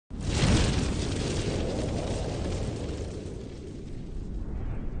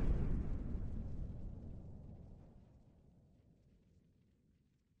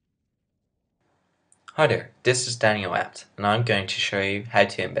Hi there, this is Daniel Apt, and I'm going to show you how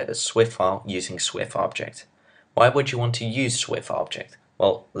to embed a SWF file using SWFObject. Why would you want to use SWFObject?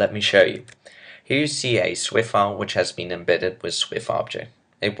 Well, let me show you. Here you see a SWF file which has been embedded with SWFObject.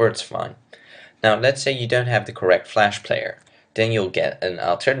 It works fine. Now let's say you don't have the correct Flash player. Then you'll get an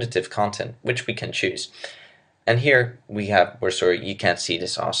alternative content which we can choose. And here you can't see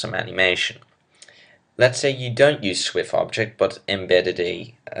this awesome animation. Let's say you don't use SWFObject but embedded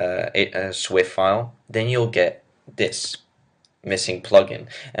a SWF file, then you'll get this missing plugin,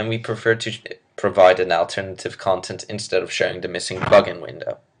 and we prefer to provide an alternative content instead of showing the missing plugin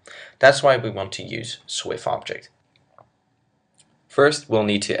window. That's why we want to use SWFObject. First, we'll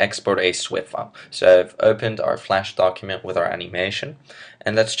need to export a SWF file. So I've opened our Flash document with our animation,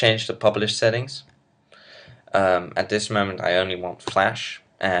 and let's change the publish settings. At this moment I only want Flash,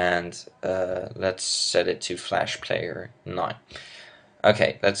 and let's set it to Flash Player 9.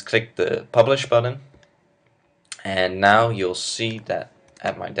 Okay, let's click the Publish button, and now you'll see that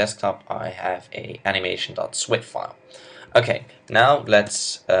at my desktop I have a animation.swif file. Okay, now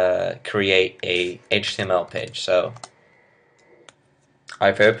let's create a HTML page. So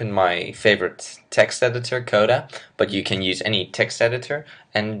I've opened my favorite text editor, Coda, but you can use any text editor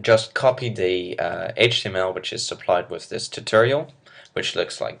and just copy the HTML which is supplied with this tutorial, which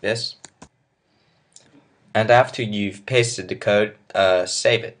looks like this. And after you've pasted the code,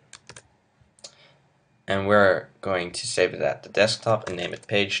 save it. And we're going to save it at the desktop and name it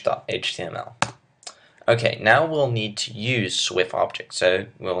page.html. Okay, now we'll need to use SWFObject, so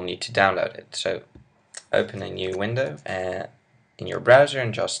we'll need to download it. So open a new window in your browser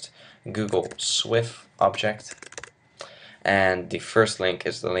and just Google SWFObject, and the first link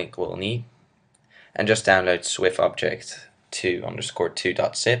is the link we'll need, and just download SWFObject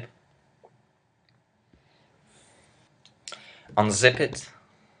 2_2.zip. Unzip it,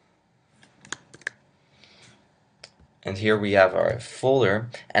 and here we have our folder,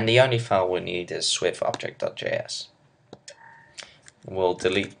 and the only file we need is swifobject.js. We'll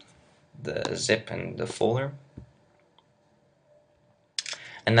delete the zip and the folder.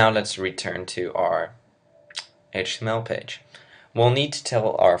 And now let's return to our HTML page. We'll need to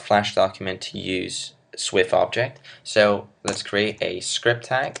tell our Flash document to use SWFObject, so let's create a script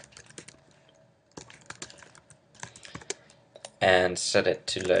tag and set it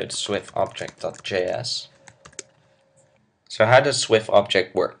to load swifobject.js. So how does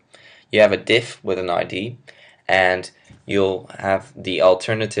SWFObject work? You have a div with an ID, and you'll have the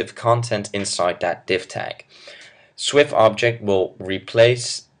alternative content inside that div tag. SWFObject will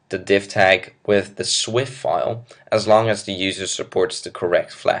replace the div tag with the SWF file as long as the user supports the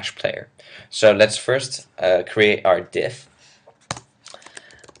correct Flash player. So let's first create our div.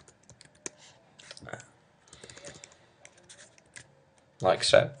 Like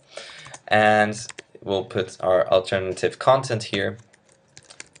so. And we'll put our alternative content here.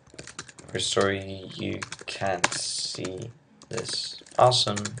 We're sorry you can't see this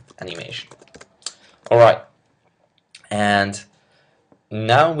awesome animation. Alright. And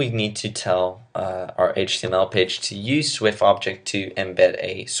now we need to tell our HTML page to use SWFObject to embed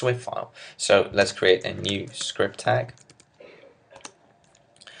a SWF file. So let's create a new script tag,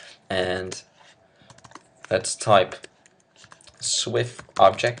 and let's type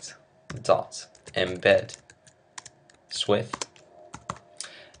SWFObject.embed SWF,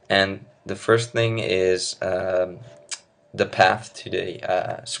 and the first thing is the path to the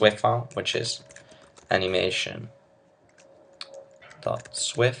SWF file, which is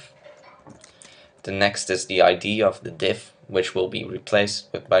animation.swif. The next is the ID of the div, which will be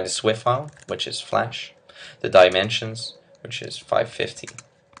replaced by the SWF file, which is Flash. The dimensions, which is 550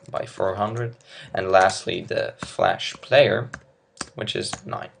 by 400, and lastly the Flash player, which is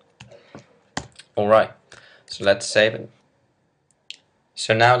 9. Alright, so let's save it.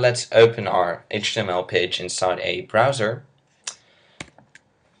 So now let's open our HTML page inside a browser.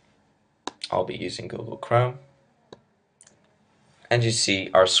 I'll be using Google Chrome. And you see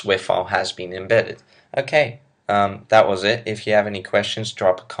our SWF file has been embedded. Okay, that was it. If you have any questions,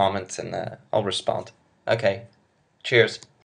 drop a comment and I'll respond. Okay, cheers.